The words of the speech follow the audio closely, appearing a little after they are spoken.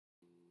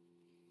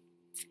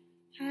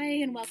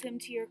Hi, and welcome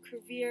to your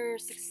career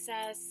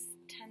success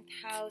 10th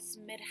house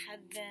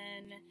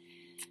midheaven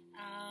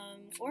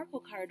oracle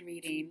card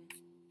reading.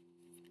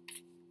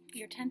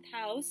 Your 10th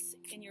house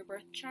in your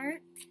birth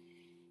chart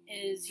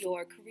is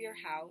your career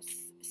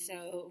house,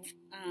 so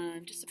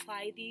just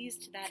apply these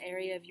to that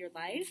area of your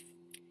life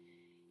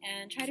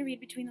and try to read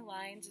between the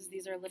lines, as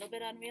these are a little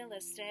bit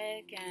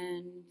unrealistic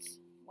and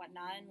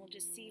whatnot, and we'll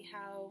just see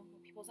how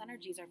people's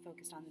energies are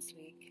focused on this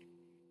week.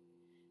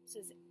 This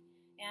is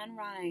Anne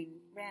Rand.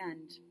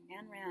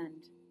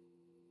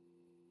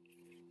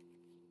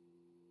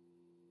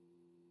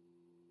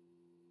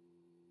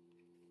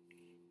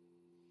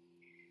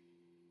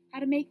 How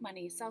to make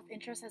money.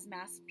 Self-interest has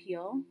mass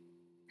appeal.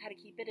 How to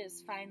keep it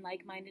is find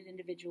like-minded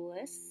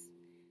individualists.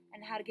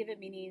 And how to give it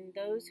meaning.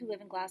 Those who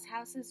live in glass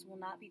houses will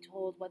not be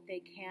told what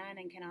they can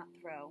and cannot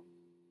throw.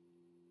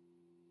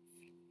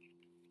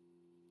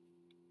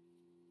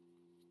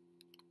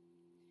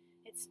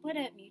 It's split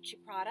at Michi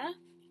Prada.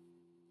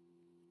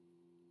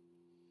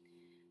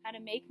 How to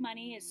make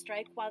money is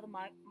strike while the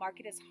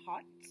market is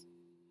hot.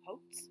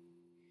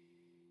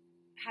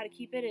 How to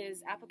keep it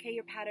is apply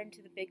your pattern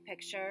to the big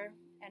picture.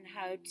 And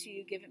how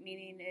to give it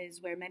meaning is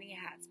wear many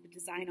hats, but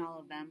design all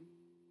of them.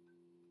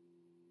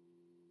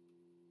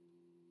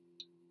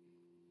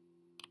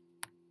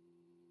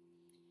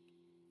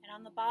 And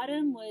on the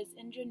bottom was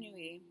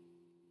ingenui.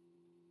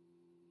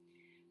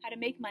 How to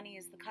make money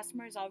is the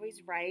customer is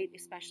always right,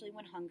 especially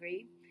when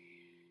hungry.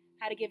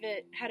 How to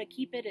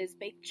keep it is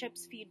baked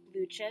chips feed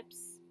blue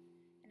chips.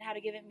 And how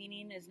to give it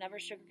meaning is never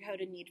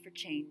sugarcoat a need for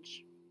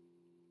change.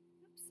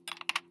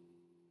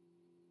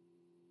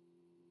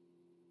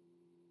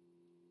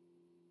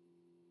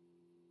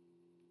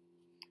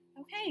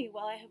 Okay,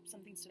 well, I hope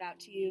something stood out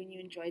to you and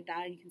you enjoyed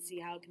that, and you can see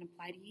how it can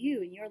apply to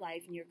you in your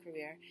life and your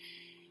career.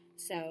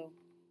 So,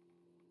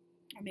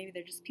 or maybe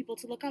they're just people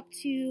to look up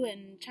to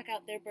and check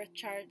out their birth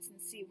charts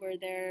and see where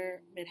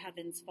their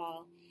midheavens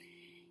fall.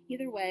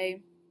 Either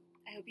way,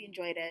 I hope you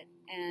enjoyed it,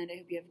 and I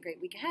hope you have a great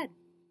week ahead.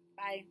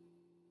 Bye.